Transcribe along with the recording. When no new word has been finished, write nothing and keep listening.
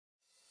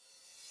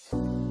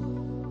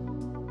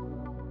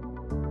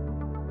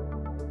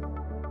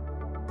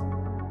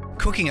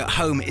Cooking at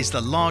home is the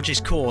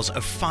largest cause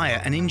of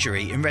fire and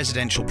injury in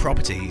residential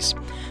properties.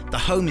 The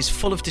home is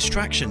full of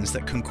distractions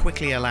that can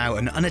quickly allow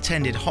an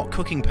unattended hot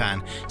cooking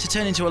pan to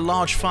turn into a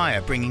large fire,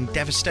 bringing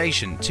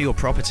devastation to your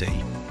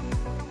property.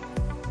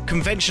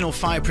 Conventional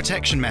fire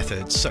protection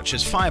methods such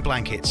as fire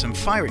blankets and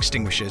fire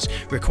extinguishers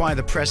require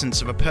the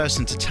presence of a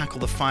person to tackle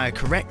the fire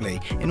correctly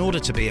in order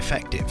to be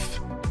effective.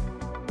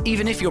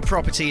 Even if your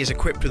property is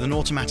equipped with an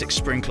automatic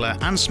sprinkler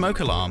and smoke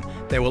alarm,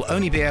 they will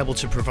only be able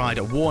to provide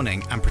a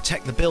warning and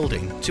protect the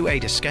building to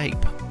aid escape.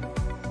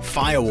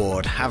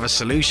 Fireward have a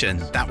solution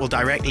that will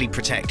directly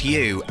protect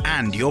you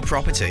and your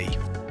property.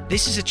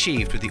 This is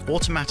achieved with the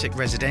automatic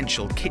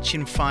residential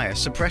kitchen fire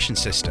suppression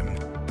system.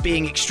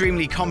 Being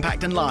extremely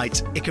compact and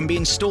light, it can be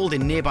installed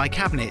in nearby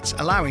cabinets,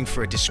 allowing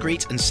for a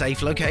discreet and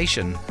safe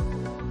location.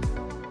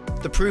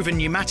 The proven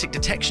pneumatic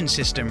detection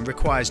system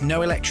requires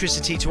no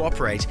electricity to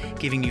operate,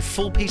 giving you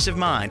full peace of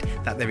mind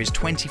that there is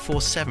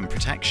 24/7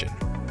 protection.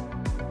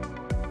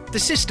 The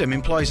system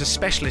employs a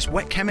specialist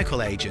wet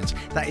chemical agent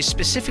that is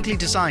specifically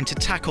designed to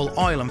tackle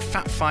oil and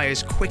fat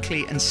fires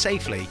quickly and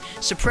safely,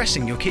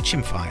 suppressing your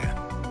kitchen fire.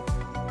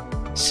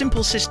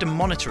 Simple system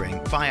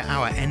monitoring via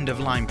our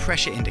end-of-line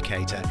pressure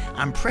indicator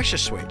and pressure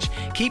switch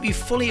keep you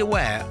fully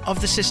aware of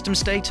the system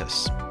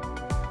status.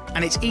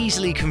 And it's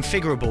easily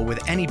configurable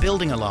with any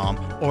building alarm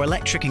or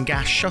electric and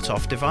gas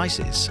shut-off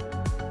devices.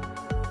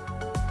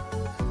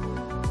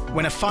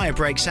 When a fire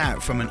breaks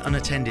out from an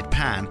unattended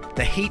pan,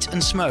 the heat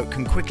and smoke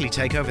can quickly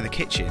take over the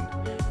kitchen.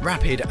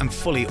 Rapid and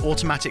fully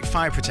automatic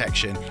fire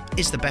protection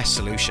is the best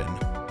solution.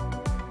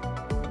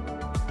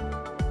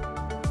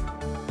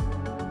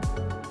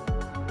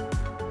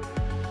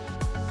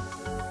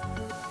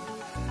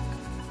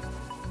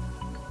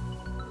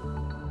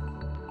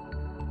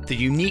 The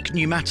unique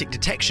pneumatic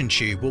detection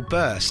tube will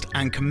burst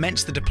and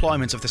commence the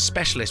deployment of the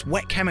specialist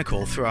wet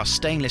chemical through our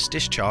stainless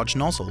discharge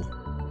nozzle.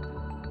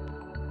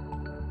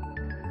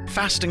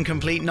 Fast and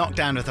complete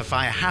knockdown of the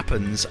fire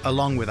happens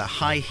along with a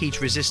high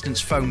heat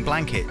resistance foam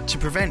blanket to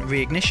prevent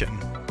reignition.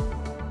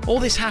 All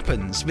this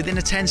happens within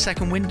a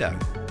 10-second window.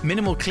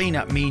 Minimal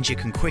cleanup means you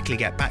can quickly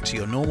get back to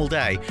your normal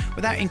day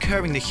without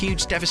incurring the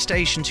huge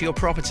devastation to your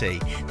property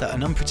that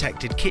an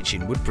unprotected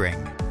kitchen would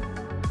bring.